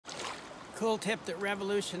cool tip that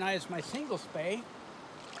revolutionized my single spey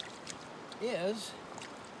is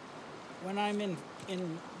when I'm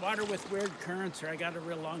in water with weird currents, or I got a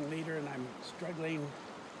real long leader and I'm struggling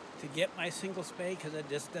to get my single spey because it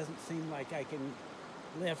just doesn't seem like I can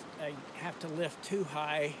lift. I have to lift too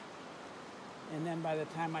high, and then by the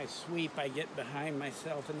time I sweep I get behind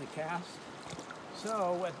myself in the cast.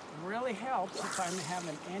 So what really helps if I'm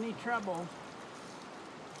having any trouble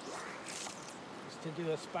is to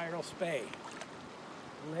do a spiral spey.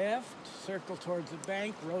 Lift, circle towards the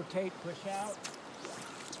bank, rotate, push out,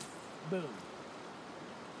 boom.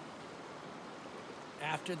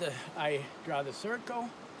 After I draw the circle,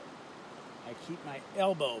 I keep my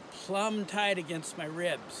elbow plumb tight against my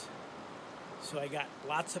ribs. So I got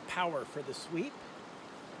lots of power for the sweep.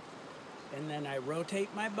 And then I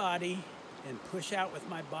rotate my body and push out with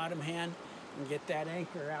my bottom hand and get that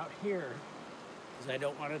anchor out here because I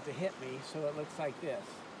don't want it to hit me, so it looks like this.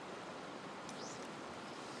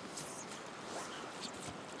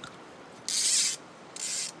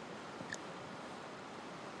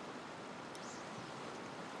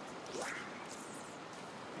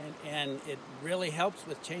 And it really helps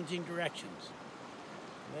with changing directions.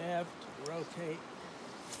 Left, rotate.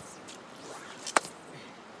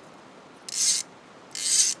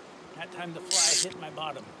 That time the fly hit my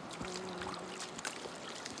bottom.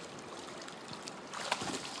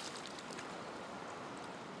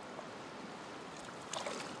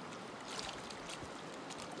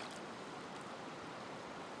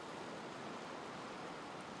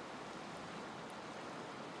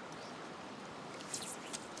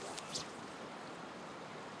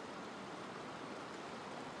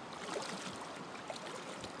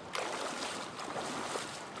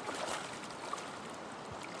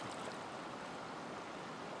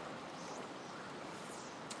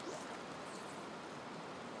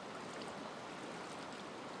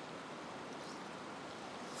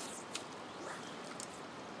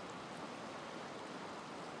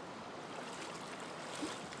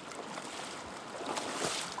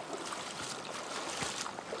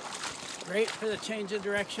 Great for the change of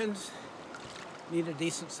directions. Need a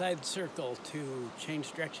decent sized circle to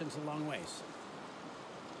change directions a long ways.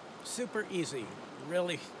 Super easy,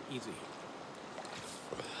 really easy.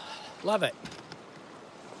 Love it.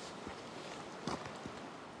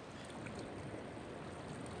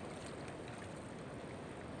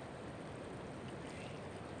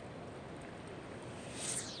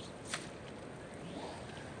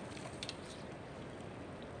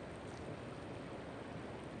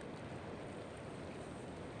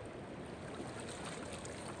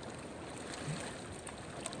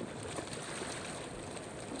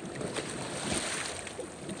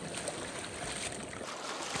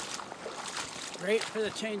 Great for the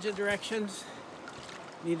change of directions.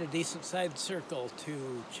 Need a decent sized circle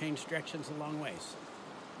to change directions a long ways.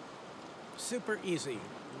 Super easy,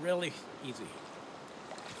 really easy.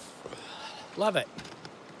 Love it.